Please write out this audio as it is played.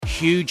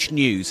huge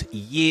news,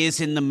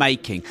 years in the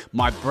making,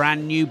 my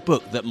brand new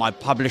book that my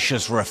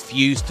publishers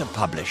refuse to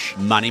publish,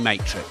 Money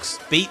Matrix.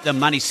 Beat the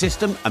money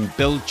system and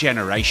build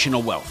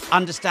generational wealth.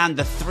 Understand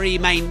the three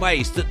main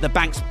ways that the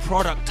banks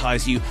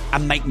productize you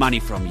and make money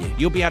from you.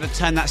 You'll be able to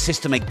turn that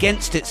system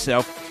against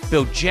itself,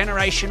 build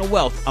generational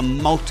wealth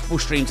and multiple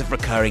streams of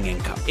recurring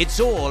income. It's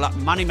all at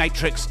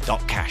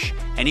moneymatrix.cash.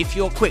 And if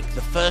you're quick,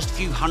 the first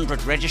few hundred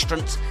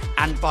registrants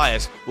and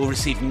buyers will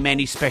receive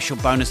many special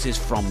bonuses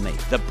from me.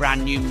 The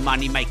brand new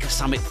Moneymaker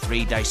Summit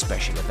 3-day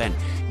special event.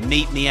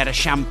 Meet me at a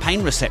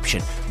champagne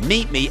reception.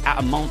 Meet me at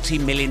a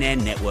multi-millionaire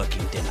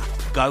networking dinner.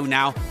 Go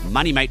now,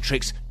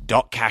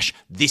 moneymatrix.cash.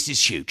 This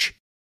is huge.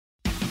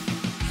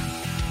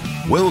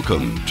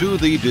 Welcome to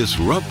the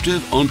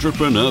Disruptive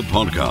Entrepreneur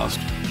Podcast.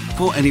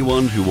 For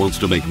anyone who wants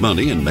to make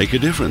money and make a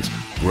difference,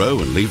 grow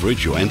and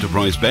leverage your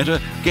enterprise better,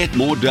 get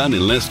more done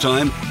in less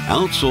time,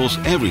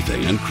 outsource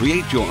everything and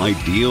create your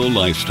ideal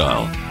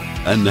lifestyle.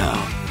 And now,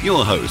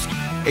 your host,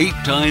 8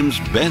 times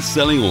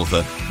best-selling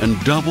author and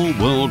double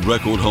world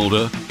record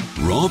holder,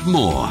 Rob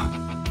Moore.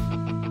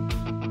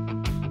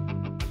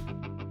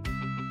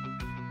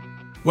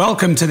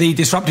 Welcome to the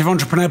Disruptive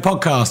Entrepreneur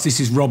Podcast. This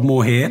is Rob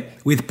Moore here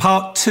with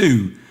part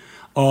 2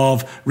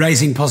 of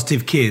Raising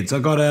Positive Kids. I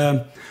got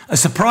a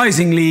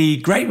surprisingly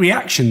great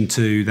reaction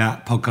to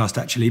that podcast,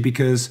 actually,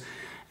 because,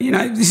 you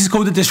know, this is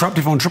called the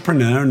Disruptive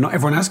Entrepreneur and not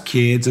everyone has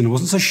kids, and I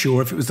wasn't so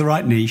sure if it was the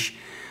right niche.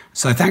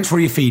 So thanks for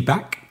your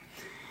feedback.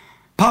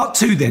 Part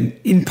 2 then.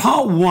 In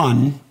part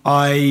 1,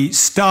 I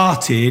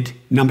started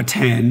number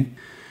 10,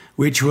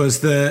 which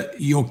was that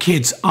your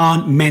kids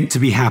aren't meant to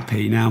be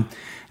happy. Now,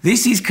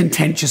 this is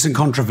contentious and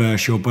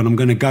controversial, but I'm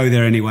going to go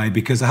there anyway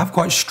because I have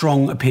quite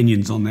strong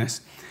opinions on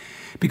this.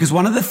 Because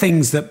one of the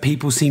things that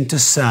people seem to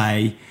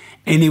say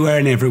anywhere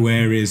and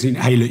everywhere is,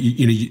 hey, look,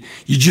 you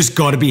just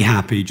got to be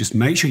happy. Just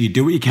make sure you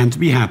do what you can to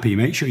be happy.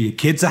 Make sure your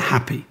kids are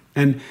happy.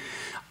 And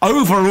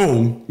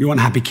overall, you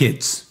want happy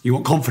kids. You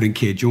want confident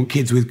kids. You want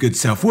kids with good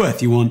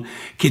self-worth. You want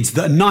kids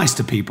that are nice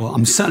to people.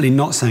 I'm certainly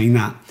not saying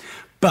that.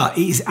 But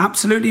it is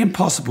absolutely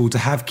impossible to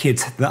have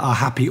kids that are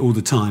happy all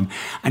the time.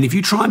 And if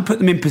you try and put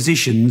them in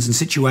positions and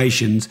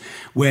situations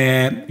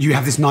where you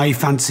have this naive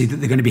fantasy that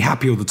they're going to be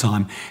happy all the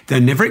time,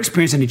 they'll never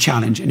experience any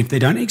challenge. And if they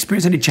don't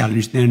experience any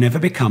challenge, they'll never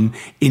become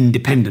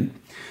independent.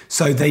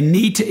 So they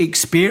need to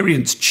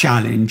experience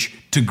challenge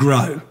to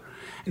grow.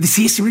 This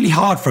is really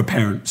hard for a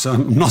parent. So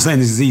I'm not saying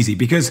this is easy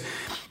because,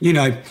 you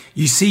know,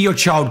 you see your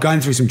child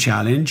going through some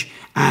challenge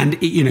and,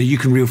 you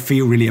can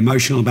feel really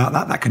emotional about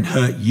that. That can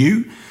hurt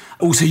you.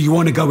 Also, you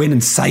want to go in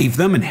and save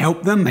them and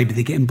help them. Maybe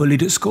they're getting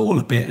bullied at school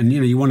a bit and,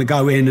 you want to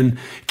go in and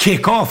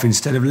kick off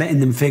instead of letting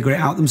them figure it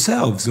out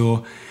themselves.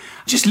 Or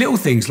just little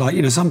things like,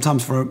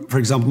 sometimes, for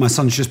example, my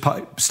son's just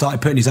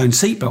started putting his own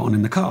seatbelt on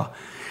in the car.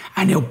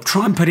 And he'll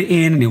try and put it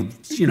in and he'll,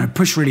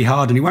 push really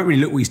hard and he won't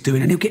really look what he's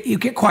doing. And he'll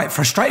get quite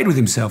frustrated with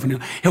himself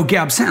and he'll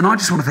get upset. And I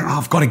just want to think,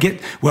 I've got to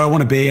get where I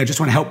want to be. I just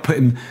want to help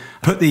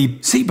put the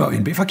seatbelt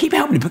in. But if I keep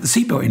helping him put the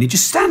seatbelt in, he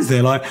just stands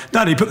there like,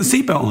 Daddy, put the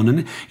seatbelt on.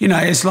 And,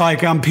 it's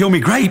like, peel me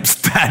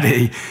grapes,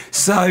 Daddy.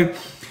 So,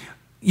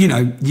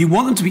 you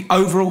want them to be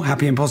overall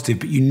happy and positive,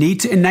 but you need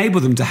to enable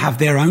them to have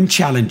their own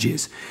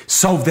challenges,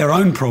 solve their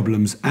own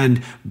problems,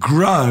 and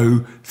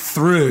grow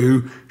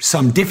through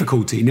some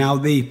difficulty. Now,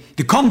 the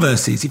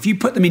converse is, if you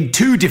put them in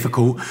too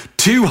difficult,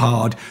 too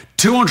hard,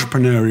 too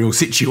entrepreneurial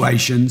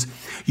situations,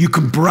 you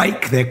can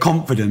break their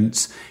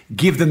confidence,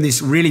 give them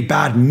this really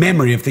bad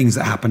memory of things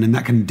that happen, and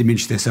that can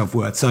diminish their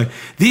self-worth. So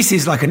this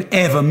is like an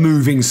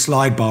ever-moving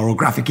slide bar or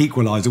graphic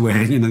equalizer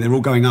where, they're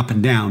all going up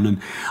and down.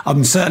 And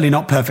I'm certainly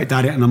not perfect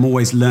at it, and I'm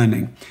always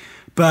learning.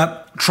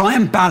 But try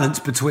and balance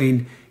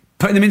between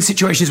putting them in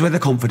situations where they're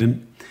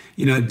confident,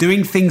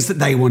 doing things that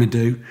they want to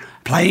do,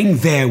 playing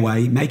their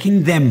way,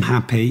 making them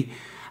happy,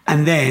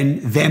 and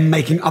then them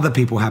making other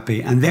people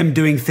happy and them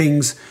doing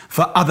things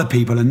for other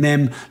people and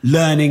them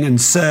learning and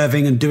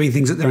serving and doing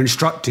things that they're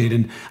instructed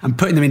and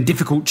putting them in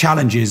difficult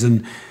challenges.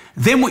 And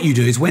then what you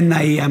do is when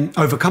they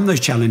overcome those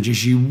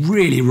challenges, you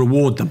really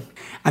reward them.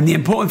 And the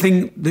important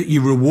thing that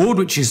you reward,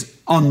 which is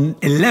on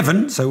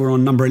 11, so we're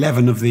on number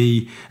 11 of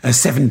the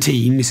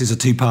 17. This is a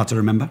two-parter,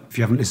 remember. If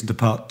you haven't listened to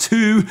part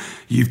 2,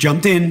 you've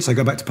jumped in, so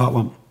go back to part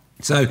 1.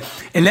 So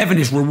 11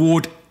 is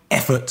reward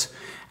effort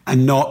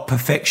and not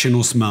perfection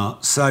or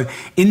smart. So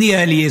in the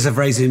early years of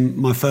raising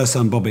my first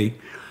son, Bobby,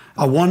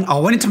 I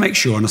wanted to make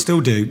sure, and I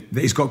still do,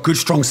 that he's got good,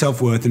 strong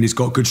self-worth and he's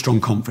got good,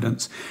 strong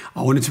confidence.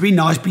 I wanted to be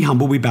nice, be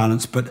humble, be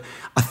balanced, but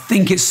I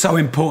think it's so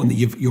important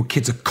that your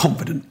kids are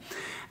confident.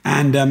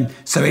 And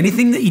so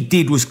anything that he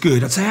did was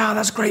good. I'd say,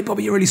 that's great,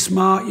 Bobby, you're really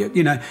smart,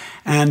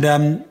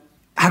 and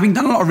having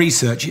done a lot of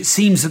research, it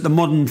seems that the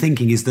modern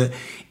thinking is that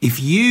if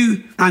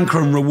you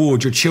anchor and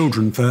reward your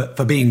children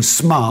for being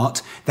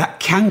smart, that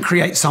can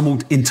create some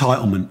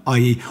entitlement,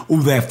 i.e. all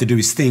they have to do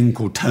is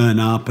think or turn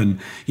up and,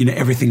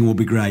 everything will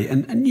be great.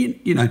 And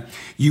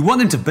you want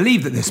them to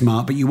believe that they're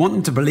smart, but you want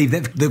them to believe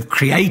that they've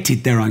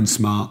created their own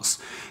smarts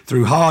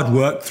through hard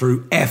work,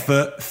 through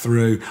effort,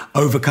 through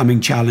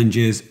overcoming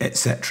challenges,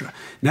 etc.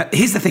 Now,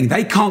 here's the thing,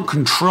 they can't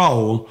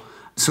control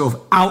sort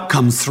of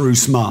outcomes through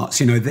smarts.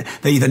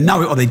 They either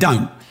know it or they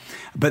don't.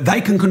 But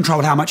they can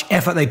control how much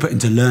effort they put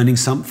into learning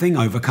something,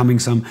 overcoming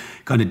some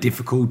kind of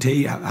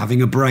difficulty,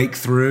 having a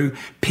breakthrough,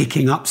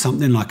 picking up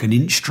something like an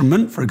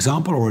instrument, for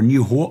example, or a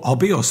new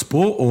hobby or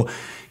sport, or,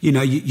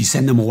 you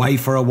send them away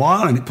for a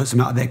while and it puts them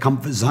out of their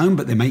comfort zone,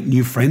 but they make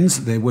new friends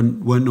that they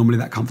weren't normally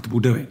that comfortable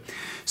doing.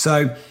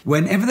 So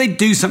whenever they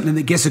do something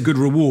that gets a good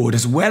reward,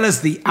 as well as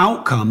the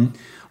outcome,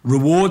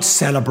 rewards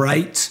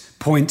celebrate,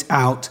 point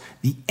out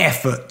the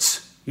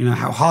effort,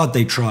 how hard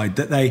they tried,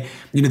 that they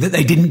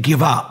didn't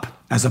give up,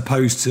 as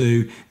opposed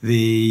to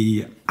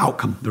the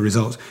outcome, the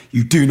results.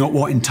 You do not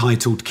want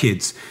entitled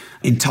kids.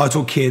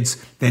 Entitled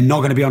kids, they're not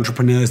going to be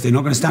entrepreneurs. They're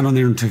not going to stand on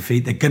their own 2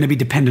 feet. They're going to be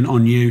dependent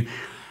on you.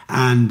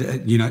 And,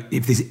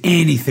 if there's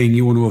anything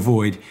you want to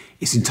avoid,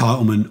 it's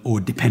entitlement or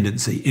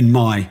dependency, in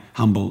my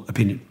humble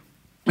opinion.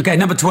 Okay,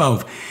 number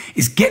 12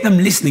 is get them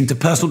listening to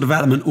personal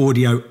development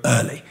audio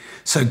early.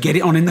 So get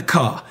it on in the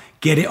car.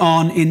 Get it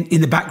on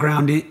in the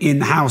background in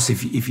the house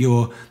if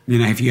you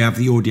have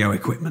the audio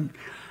equipment.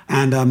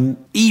 And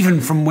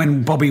even from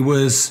when Bobby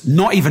was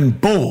not even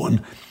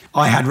born,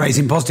 I had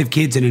Raising Positive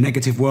Kids in a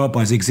Negative World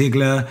by Zig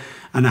Ziglar,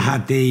 and I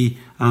had the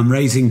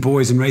Raising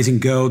Boys and Raising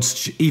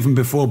Girls even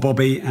before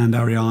Bobby and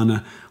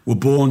Ariana were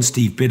born.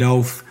 Steve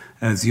Biddulph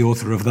as the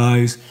author of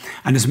those.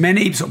 And there's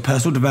many sort of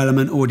personal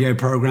development audio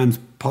programs,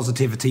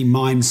 positivity,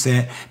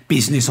 mindset,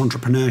 business,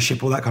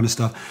 entrepreneurship, all that kind of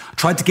stuff. I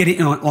tried to get it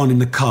on in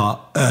the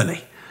car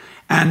early.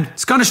 And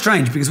it's kind of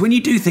strange because when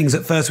you do things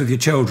at first with your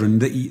children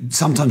that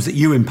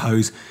you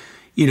impose,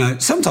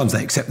 sometimes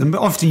they accept them,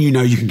 but often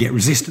you can get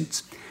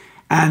resistance.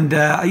 And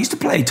I used to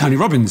play Tony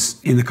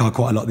Robbins in the car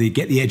quite a lot, the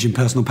Get the Edge in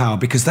Personal Power,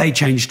 because they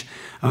changed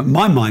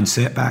my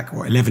mindset back,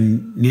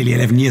 nearly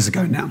 11 years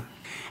ago now.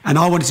 And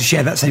I wanted to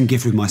share that same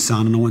gift with my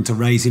son, and I wanted to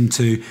raise him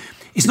to...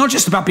 It's not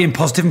just about being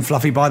positive and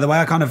fluffy, by the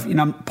way.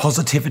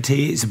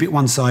 Positivity, it's a bit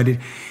one-sided.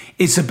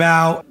 It's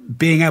about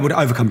being able to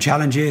overcome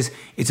challenges.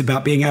 It's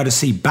about being able to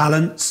see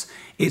balance.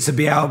 It's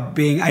about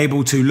being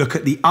able to look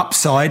at the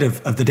upside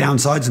of the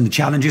downsides and the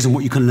challenges and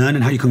what you can learn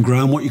and how you can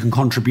grow and what you can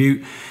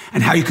contribute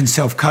and how you can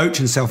self-coach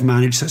and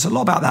self-manage. So it's a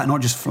lot about that,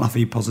 not just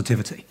fluffy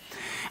positivity.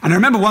 And I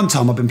remember one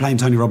time I've been playing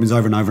Tony Robbins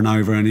over and over and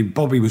over, and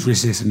Bobby was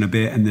resisting a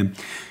bit, and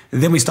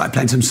then we started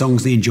playing some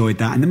songs and he enjoyed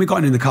that. And then we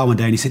got in the car one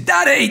day and he said,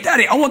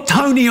 Daddy, I want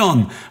Tony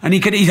on. And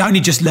he'd only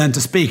just learned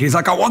to speak. He's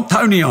like, I want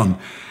Tony on.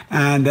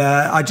 And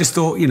I just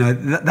thought,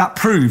 that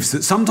proves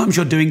that sometimes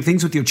you're doing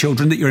things with your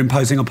children that you're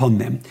imposing upon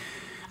them.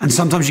 And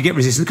sometimes you get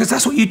resistance because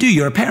that's what you do.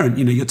 You're a parent.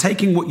 You're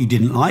taking what you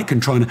didn't like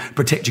and trying to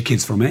protect your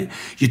kids from it.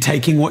 You're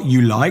taking what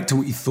you liked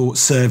and what you thought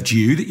served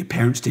you, that your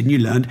parents did and you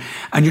learned.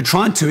 And you're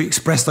trying to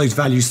express those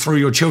values through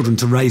your children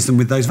to raise them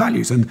with those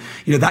values. And,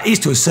 that is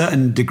to a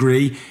certain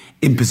degree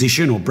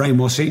imposition or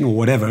brainwashing or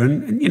whatever.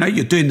 And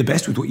you're doing the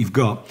best with what you've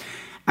got.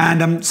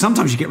 And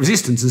sometimes you get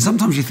resistance and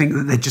sometimes you think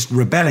that they're just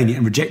rebelling it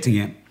and rejecting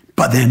it,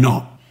 but they're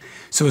not.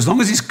 So as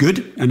long as it's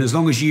good and as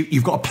long as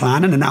you've got a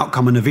plan and an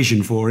outcome and a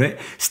vision for it,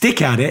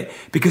 stick at it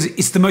because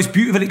it's the most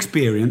beautiful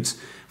experience.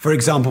 For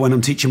example, when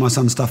I'm teaching my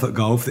son stuff at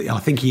golf that I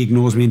think he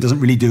ignores me and doesn't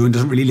really do and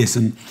doesn't really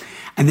listen.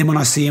 And then when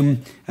I see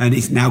him and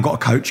he's now got a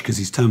coach because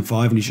he's turned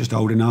 5 and he's just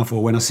old enough,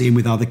 or when I see him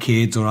with other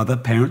kids or other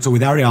parents or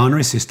with Ariana,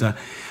 his sister,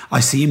 I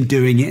see him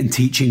doing it and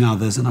teaching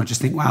others. And I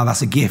just think, wow,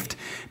 that's a gift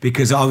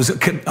because I was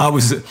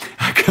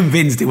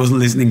convinced he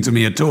wasn't listening to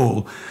me at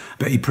all,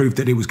 but he proved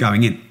that it was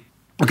going in.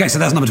 Okay, so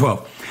that's number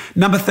 12.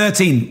 Number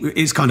 13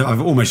 is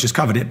I've almost just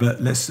covered it,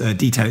 but let's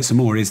detail it some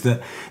more, is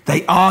that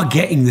they are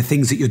getting the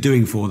things that you're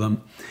doing for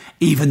them,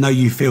 even though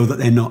you feel that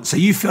they're not. So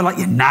you feel like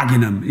you're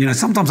nagging them.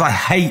 Sometimes I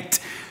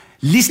hate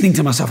listening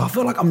to myself. I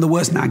feel like I'm the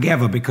worst nag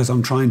ever because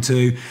I'm trying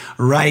to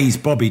raise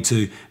Bobby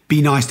to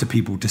be nice to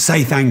people, to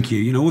say thank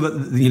you, all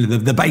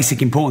the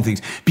basic important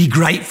things. Be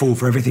grateful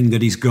for everything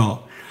that he's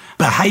got.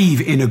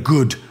 Behave in a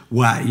good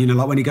way,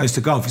 like when he goes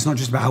to golf, it's not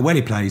just about how well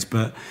he plays,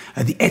 but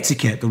the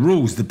etiquette, the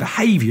rules, the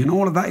behaviour, and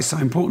all of that is so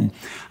important.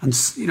 And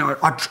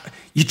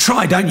you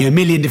try, don't you, a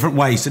million different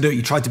ways to do it.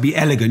 You try to be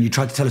elegant, you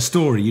try to tell a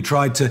story, you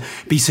try to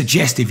be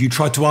suggestive, you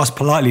try to ask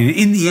politely, and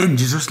in the end,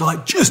 you're just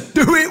like, just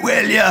do it,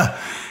 will you?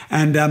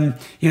 And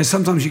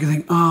sometimes you can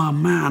think, oh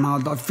man,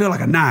 I feel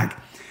like a nag,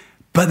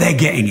 but they're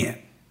getting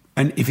it.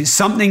 And if it's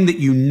something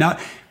that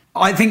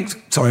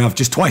I've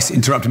just twice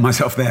interrupted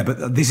myself there,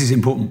 but this is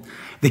important.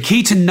 The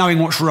key to knowing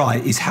what's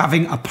right is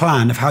having a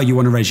plan of how you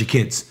want to raise your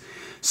kids.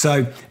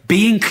 So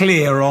being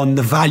clear on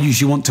the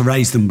values you want to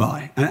raise them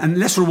by. And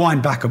let's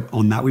rewind back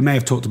on that. We may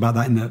have talked about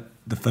that in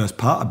the first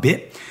part a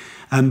bit.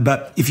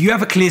 But if you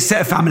have a clear set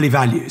of family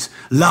values,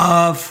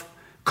 love,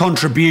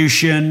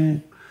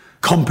 contribution,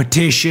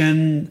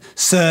 competition,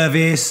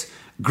 service,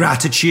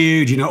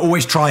 gratitude,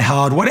 always try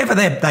hard, whatever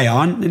they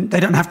are, and they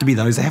don't have to be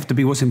those, they have to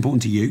be what's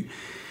important to you.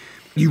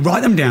 You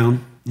write them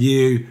down,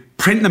 you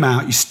print them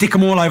out, you stick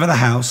them all over the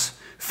house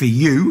for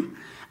you,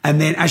 And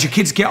then as your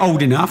kids get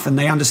old enough and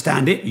they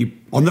understand it, you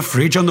on the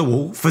fridge, on the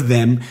wall for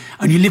them,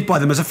 and you live by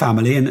them as a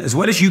family. And as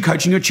well as you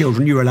coaching your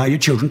children, you allow your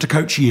children to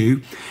coach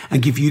you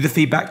and give you the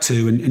feedback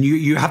too. And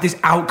you have this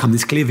outcome,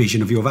 this clear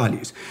vision of your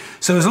values.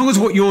 So as long as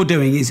what you're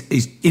doing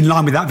is in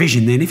line with that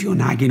vision, then if you're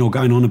nagging or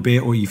going on a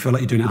bit or you feel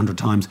like you're doing it 100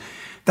 times,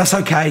 that's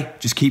okay.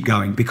 Just keep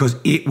going because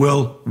it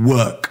will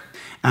work.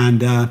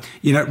 And,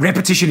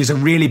 repetition is a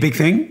really big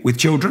thing with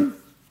children.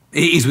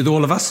 It is with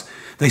all of us.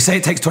 They say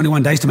it takes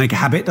 21 days to make a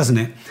habit, doesn't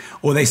it?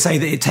 Or they say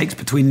that it takes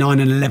between 9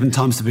 and 11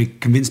 times to be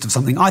convinced of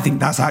something. I think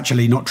that's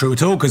actually not true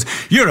at all because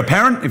you're a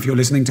parent, if you're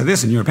listening to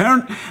this and you're a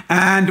parent,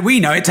 and we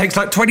know it takes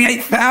like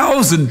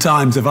 28,000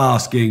 times of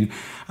asking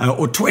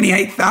or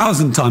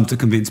 28,000 times to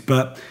convince.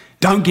 But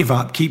don't give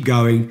up, keep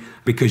going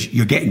because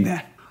you're getting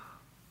there.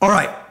 All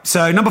right,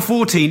 so number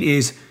 14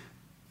 is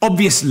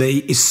obviously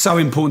it's so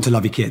important to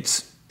love your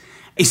kids.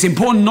 It's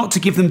important not to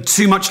give them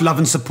too much love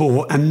and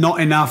support and not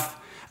enough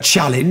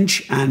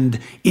challenge and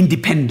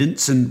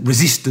independence and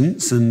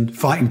resistance and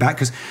fighting back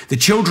because the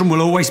children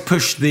will always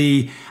push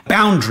the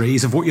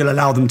boundaries of what you'll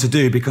allow them to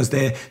do because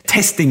they're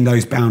testing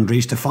those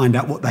boundaries to find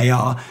out what they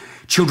are.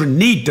 Children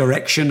need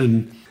direction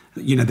and,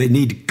 they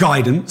need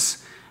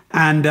guidance.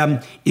 And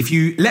if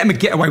you let them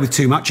get away with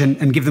too much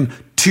and give them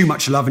too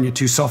much love and you're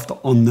too soft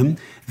on them,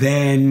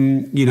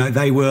 then,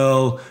 they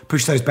will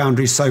push those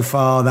boundaries so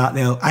far that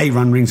they'll A,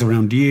 run rings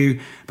around you,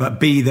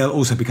 but B, they'll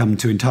also become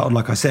too entitled,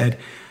 like I said.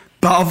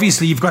 But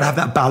obviously, you've got to have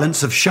that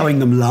balance of showing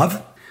them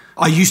love.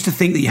 I used to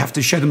think that you have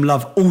to show them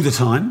love all the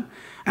time.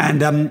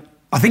 And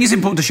I think it's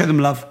important to show them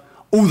love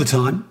all the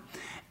time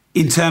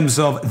in terms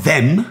of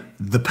them,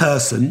 the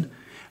person.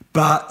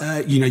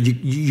 But,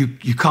 you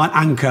can't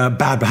anchor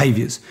bad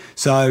behaviours.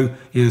 So,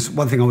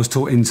 one thing I was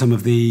taught in some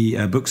of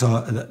the books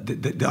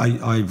that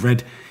I've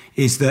read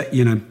is that,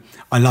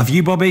 I love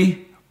you,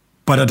 Bobby,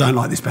 but I don't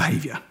like this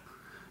behaviour.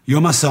 You're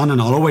my son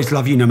and I'll always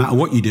love you no matter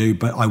what you do,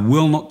 but I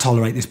will not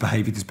tolerate this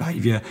behaviour. This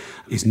behaviour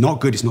is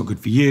not good. It's not good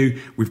for you.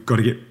 We've got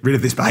to get rid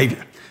of this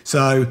behaviour.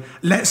 So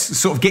let's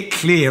sort of get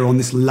clear on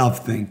this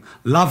love thing.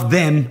 Love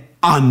them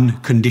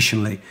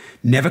unconditionally,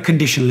 never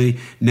conditionally,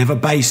 never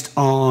based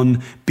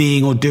on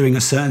being or doing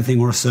a certain thing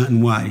or a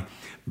certain way.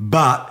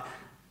 But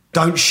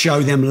don't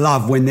show them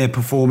love when they're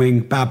performing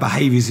bad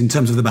behaviours in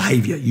terms of the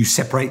behaviour. You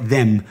separate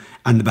them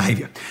and the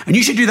behaviour. And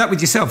you should do that with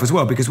yourself as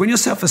well, because when your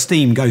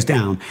self-esteem goes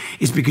down,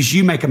 it's because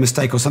you make a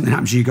mistake or something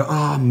happens, you go,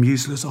 oh, I'm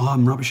useless, oh,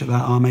 I'm rubbish at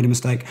that, oh, I made a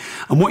mistake.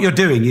 And what you're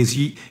doing is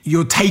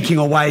you're taking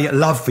away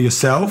love for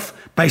yourself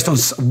based on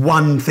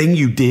one thing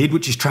you did,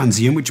 which is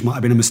transient, which might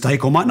have been a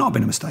mistake or might not have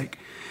been a mistake.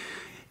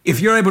 If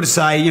you're able to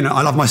say,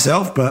 I love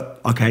myself,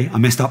 but okay, I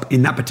messed up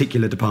in that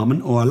particular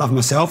department, or I love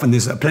myself and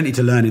there's plenty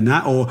to learn in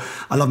that, or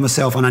I love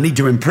myself and I need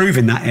to improve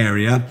in that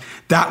area,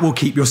 that will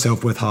keep your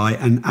self-worth high,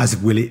 and as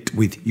will it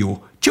with your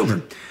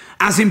children.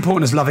 As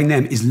important as loving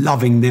them is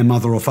loving their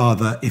mother or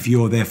father if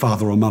you're their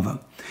father or mother.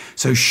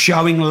 So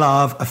showing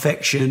love,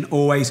 affection,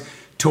 always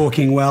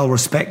talking well,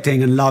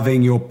 respecting and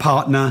loving your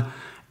partner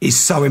is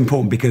so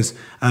important because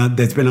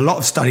there's been a lot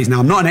of studies.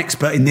 Now, I'm not an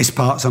expert in this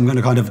part, so I'm going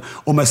to kind of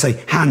almost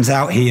say hands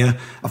out here.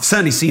 I've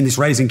certainly seen this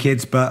raising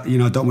kids, but,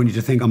 I don't want you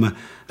to think I'm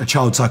a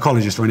child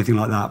psychologist or anything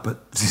like that.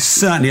 But there's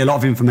certainly a lot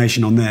of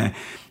information on there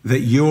that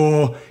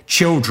your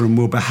children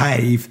will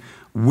behave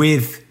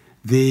with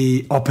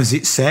the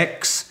opposite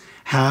sex,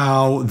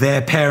 how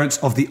their parents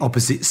of the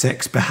opposite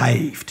sex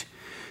behaved.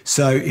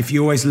 So if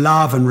you always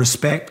love and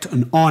respect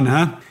and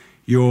honour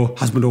your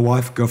husband or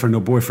wife, girlfriend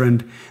or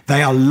boyfriend,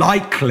 they are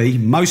likely,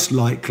 most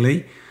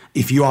likely,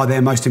 if you are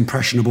their most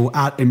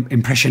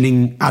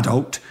impressioning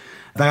adult,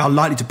 they are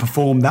likely to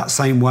perform that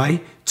same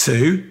way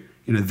to,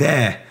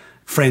 their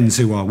friends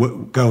who are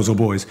girls or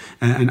boys,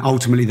 and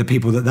ultimately the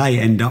people that they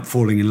end up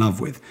falling in love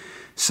with.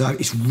 So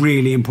it's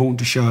really important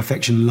to show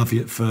affection and love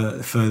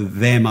for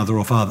their mother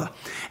or father.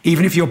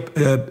 Even if you're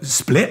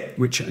split,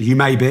 which you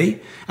may be,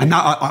 and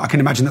I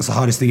can imagine that's the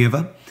hardest thing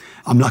ever.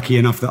 I'm lucky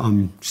enough that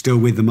I'm still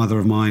with the mother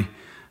of my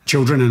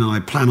children, and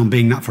I plan on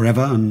being that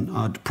forever, and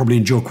I'd probably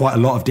endure quite a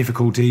lot of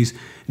difficulties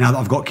now that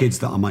I've got kids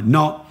that I might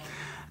not.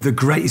 The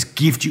greatest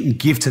gift you can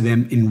give to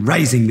them in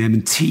raising them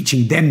and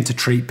teaching them to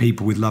treat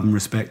people with love and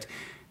respect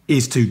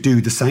is to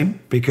do the same,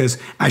 because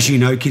as you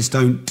know, kids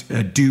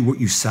don't do what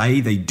you say,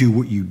 they do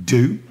what you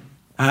do.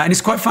 And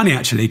it's quite funny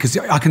actually, because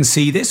I can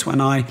see this when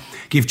I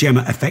give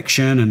Gemma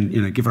affection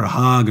and give her a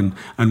hug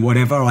and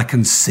whatever. I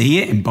can see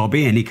it in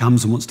Bobby, and he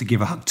comes and wants to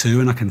give a hug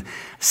too, and I can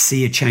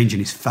see a change in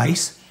his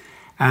face.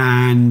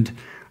 And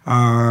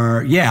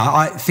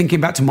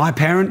thinking back to my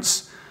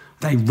parents,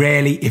 they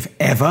rarely, if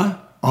ever,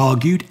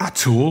 argued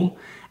at all.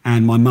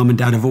 And my mum and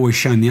dad have always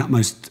shown the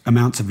utmost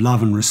amounts of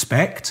love and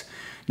respect.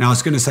 Now, I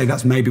was going to say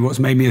that's maybe what's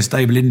made me a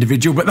stable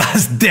individual, but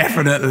that's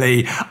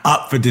definitely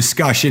up for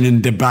discussion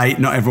and debate.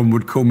 Not everyone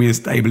would call me a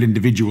stable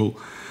individual.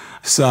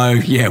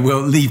 So,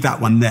 we'll leave that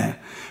one there.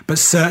 But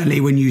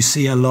certainly when you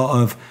see a lot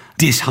of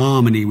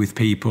disharmony with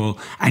people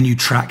and you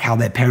track how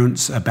their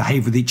parents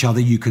behave with each other,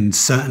 you can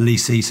certainly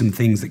see some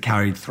things that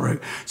carried through.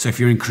 So if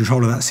you're in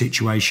control of that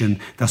situation,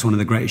 that's one of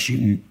the greatest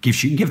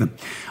gifts you can give them.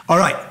 All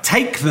right,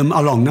 take them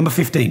along. Number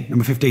 15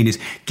 is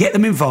get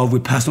them involved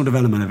with personal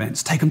development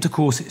events. Take them to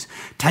courses,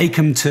 take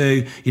them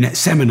to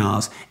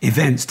seminars,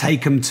 events,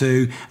 take them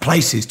to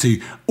places, to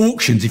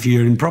auctions if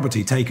you're in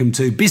property, take them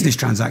to business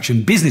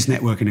transaction, business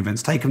networking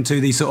events, take them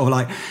to these sort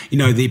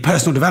of the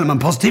personal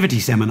development positivity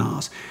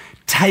seminars.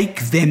 Take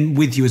them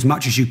with you as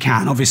much as you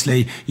can,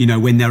 obviously,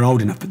 when they're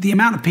old enough. But the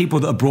amount of people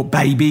that have brought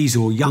babies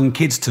or young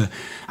kids to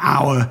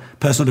our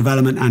personal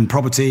development and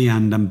property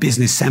and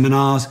business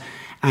seminars,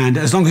 and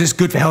as long as it's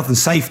good for health and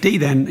safety,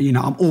 then,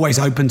 I'm always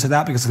open to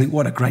that, because I think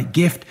what a great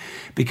gift,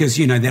 because,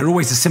 they're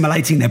always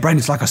assimilating. Their brain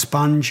is like a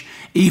sponge,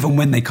 even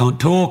when they can't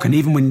talk and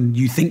even when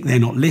you think they're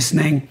not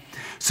listening.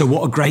 So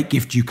what a great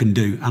gift you can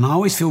do. And I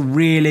always feel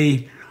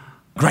really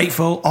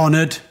grateful,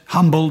 honoured,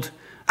 humbled,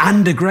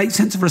 and a great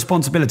sense of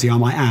responsibility, I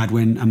might add,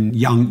 when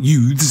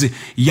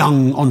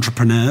young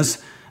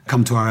entrepreneurs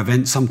come to our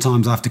events.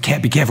 Sometimes I have to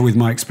be careful with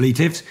my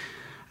expletives.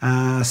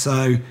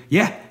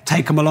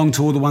 Take them along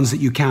to all the ones that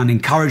you can.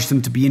 Encourage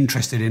them to be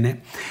interested in it.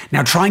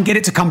 Now, try and get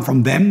it to come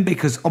from them,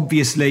 because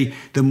obviously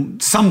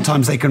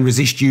sometimes they can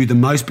resist you the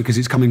most because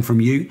it's coming from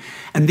you.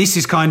 And this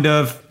is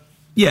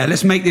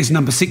let's make this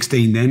number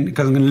 16 then,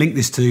 because I'm going to link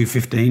this to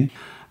 15.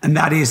 And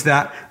that is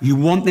that you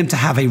want them to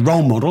have a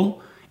role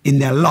model in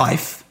their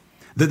life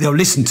that they'll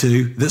listen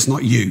to that's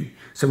not you.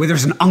 So whether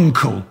it's an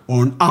uncle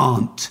or an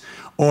aunt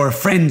or a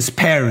friend's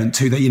parent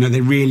who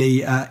they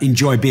really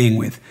enjoy being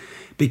with,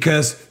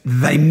 because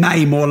they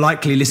may more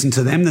likely listen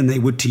to them than they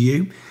would to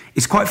you.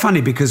 It's quite funny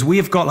because we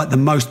have got the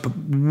most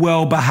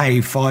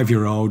well-behaved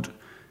 5-year-old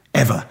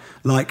ever.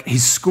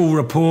 His school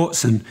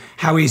reports and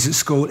how he is at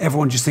school,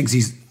 everyone just thinks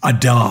he's a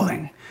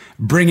darling.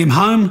 Bring him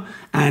home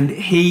and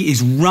he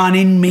is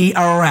running me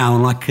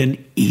around like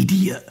an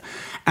idiot.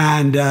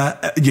 And,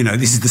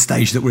 this is the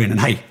stage that we're in. And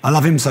hey, I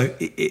love him, so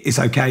it's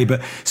okay.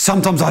 But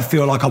sometimes I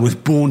feel like I was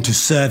born to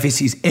service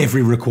his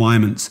every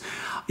requirements.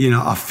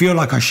 I feel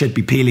like I should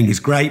be peeling his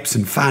grapes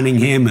and fanning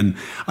him. And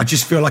I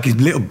just feel like his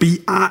little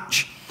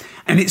biatch.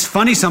 And it's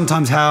funny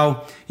sometimes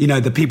how,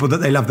 the people that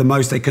they love the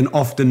most, they can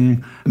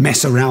often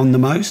mess around the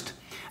most.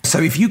 So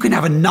if you can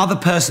have another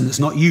person that's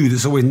not you,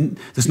 that's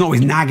not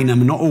always nagging them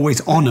and not always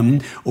on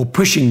them or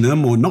pushing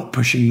them or not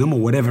pushing them or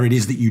whatever it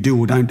is that you do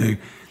or don't do,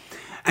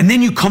 and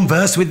then you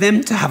converse with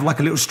them to have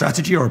a little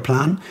strategy or a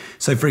plan.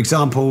 So, for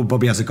example,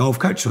 Bobby has a golf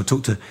coach, so I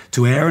talk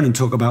to Aaron and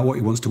talk about what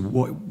we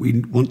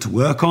want to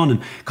work on,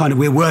 and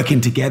we're working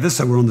together,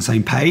 so we're on the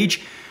same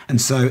page. And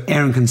so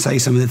Aaron can say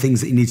some of the things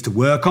that he needs to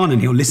work on,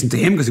 and he'll listen to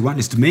him because he won't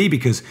listen to me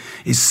because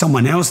it's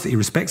someone else that he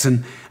respects,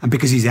 and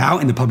because he's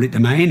out in the public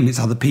domain and it's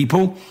other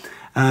people.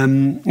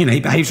 He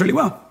behaves really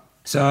well.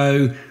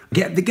 So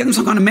get them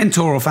some kind of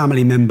mentor or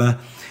family member.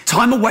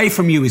 Time away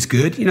from you is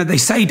good. They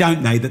say,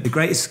 don't they, that the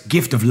greatest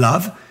gift of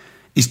love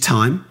is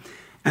time.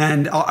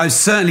 And I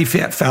certainly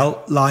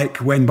felt like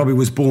when Bobby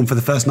was born, for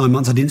the first 9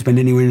 months, I didn't spend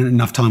anywhere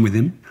enough time with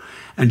him.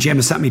 And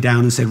Gemma sat me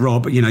down and said,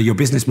 Rob, your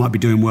business might be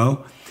doing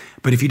well,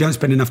 but if you don't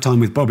spend enough time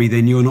with Bobby,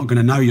 then you're not going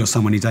to know you're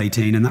someone who's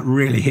 18. And that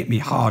really hit me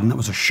hard, and that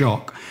was a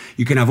shock.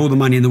 You can have all the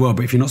money in the world,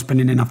 but if you're not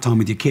spending enough time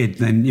with your kid,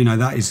 then,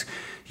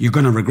 you're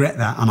going to regret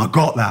that. And I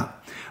got that.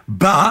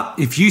 But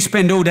if you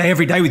spend all day,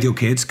 every day with your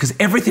kids, because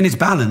everything is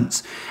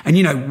balance. And,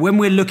 when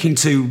we're looking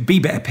to be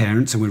better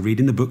parents and we're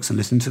reading the books and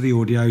listening to the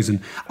audios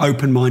and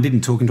open-minded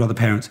and talking to other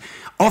parents,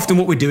 often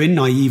what we're doing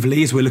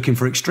naively is we're looking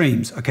for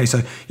extremes. Okay,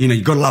 so,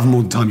 you've got to love them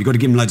all the time. You've got to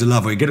give them loads of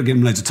love, or you've got to give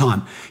them loads of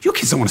time. Your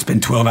kids don't want to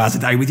spend 12 hours a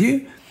day with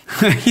you.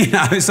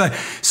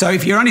 So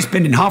if you're only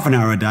spending half an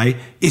hour a day,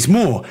 it's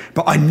more.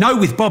 But I know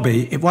with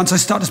Bobby, once I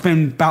start to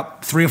spend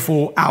about 3 or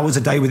 4 hours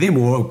a day with him,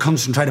 or a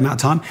concentrated amount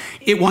of time,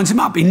 it winds him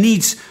up. He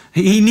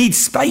needs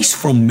space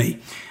from me.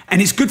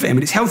 And it's good for him,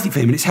 and it's healthy for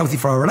him, and it's healthy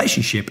for our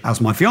relationship,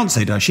 as my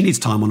fiancée does. She needs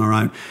time on her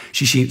own.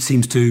 She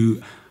seems to...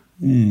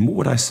 what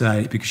would I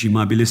say? Because you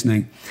might be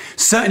listening.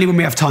 Certainly when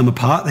we have time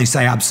apart, they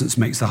say absence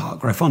makes the heart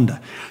grow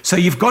fonder. So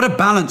you've got to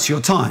balance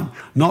your time,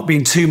 not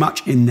being too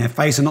much in their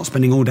face and not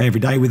spending all day every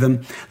day with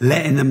them,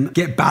 letting them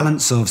get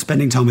balance of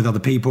spending time with other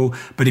people.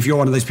 But if you're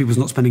one of those people who's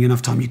not spending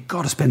enough time, you've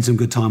got to spend some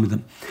good time with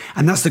them.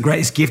 And that's the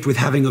greatest gift with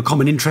having a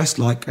common interest.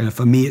 Like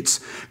for me, it's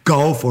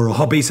golf or a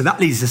hobby. So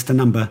that leads us to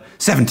number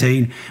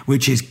 17,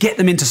 which is get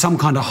them into some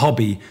kind of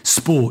hobby,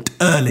 sport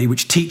early,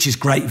 which teaches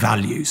great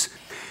values.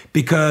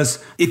 Because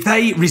if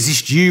they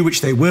resist you, which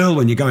they will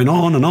when you're going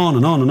on and on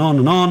and on and on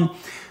and on,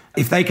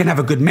 if they can have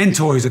a good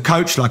mentor who's a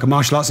coach, like a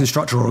martial arts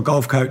instructor or a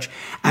golf coach,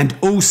 and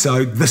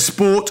also the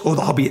sport or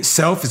the hobby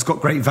itself has got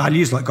great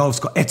values, like golf's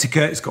got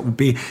etiquette, it's got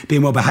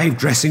being well behaved,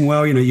 dressing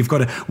well, you've got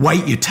to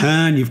wait your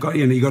turn, you've got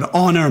to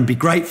honor and be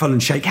grateful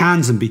and shake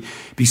hands and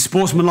be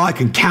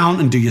sportsmanlike and count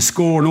and do your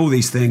score and all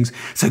these things.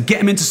 So get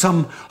them into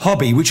some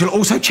hobby, which will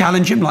also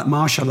challenge them, like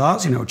martial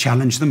arts,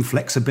 challenge them,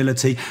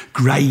 flexibility,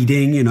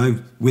 grading,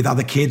 with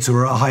other kids who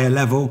are at a higher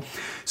level.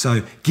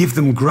 So give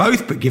them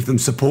growth, but give them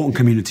support and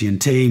community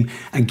and team,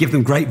 and give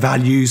them great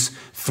values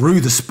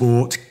through the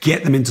sport.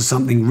 Get them into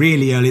something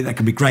really early that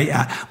can be great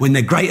at. When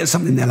they're great at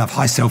something, they'll have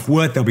high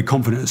self-worth. They'll be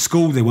confident at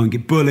school. They won't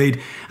get bullied.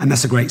 And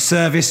that's a great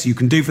service you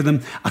can do for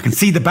them. I can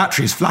see the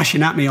battery is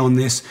flashing at me on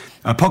this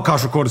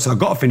podcast recorder, so I've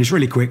got to finish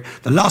really quick.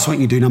 The last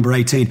one you do, number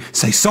 18,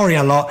 say sorry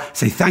a lot,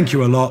 say thank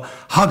you a lot,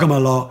 hug them a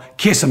lot,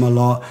 kiss them a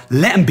lot,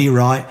 let them be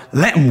right,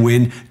 let them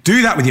win.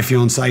 Do that with your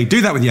fiance,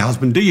 do that with your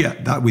husband, do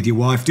that with your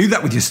wife, do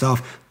that with your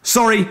staff.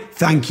 Sorry,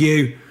 thank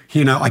you.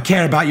 You know, I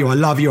care about you, I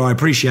love you, I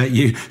appreciate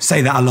you.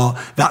 Say that a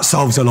lot. That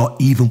solves a lot,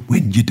 even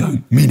when you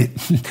don't mean it.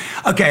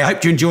 Okay, I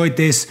hope you enjoyed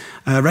this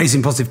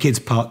Raising Positive Kids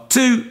Part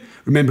 2.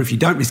 Remember, if you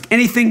don't risk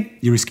anything,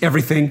 you risk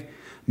everything.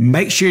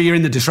 Make sure you're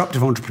in the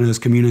Disruptive Entrepreneurs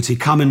community.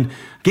 Come and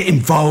get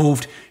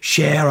involved,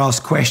 share,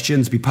 ask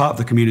questions, be part of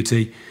the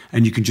community.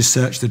 And you can just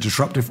search the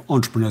Disruptive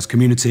Entrepreneurs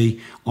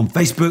community on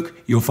Facebook.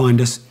 You'll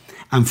find us.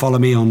 And follow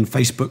me on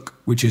Facebook,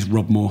 which is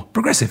Rob Moore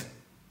Progressive.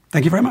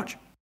 Thank you very much.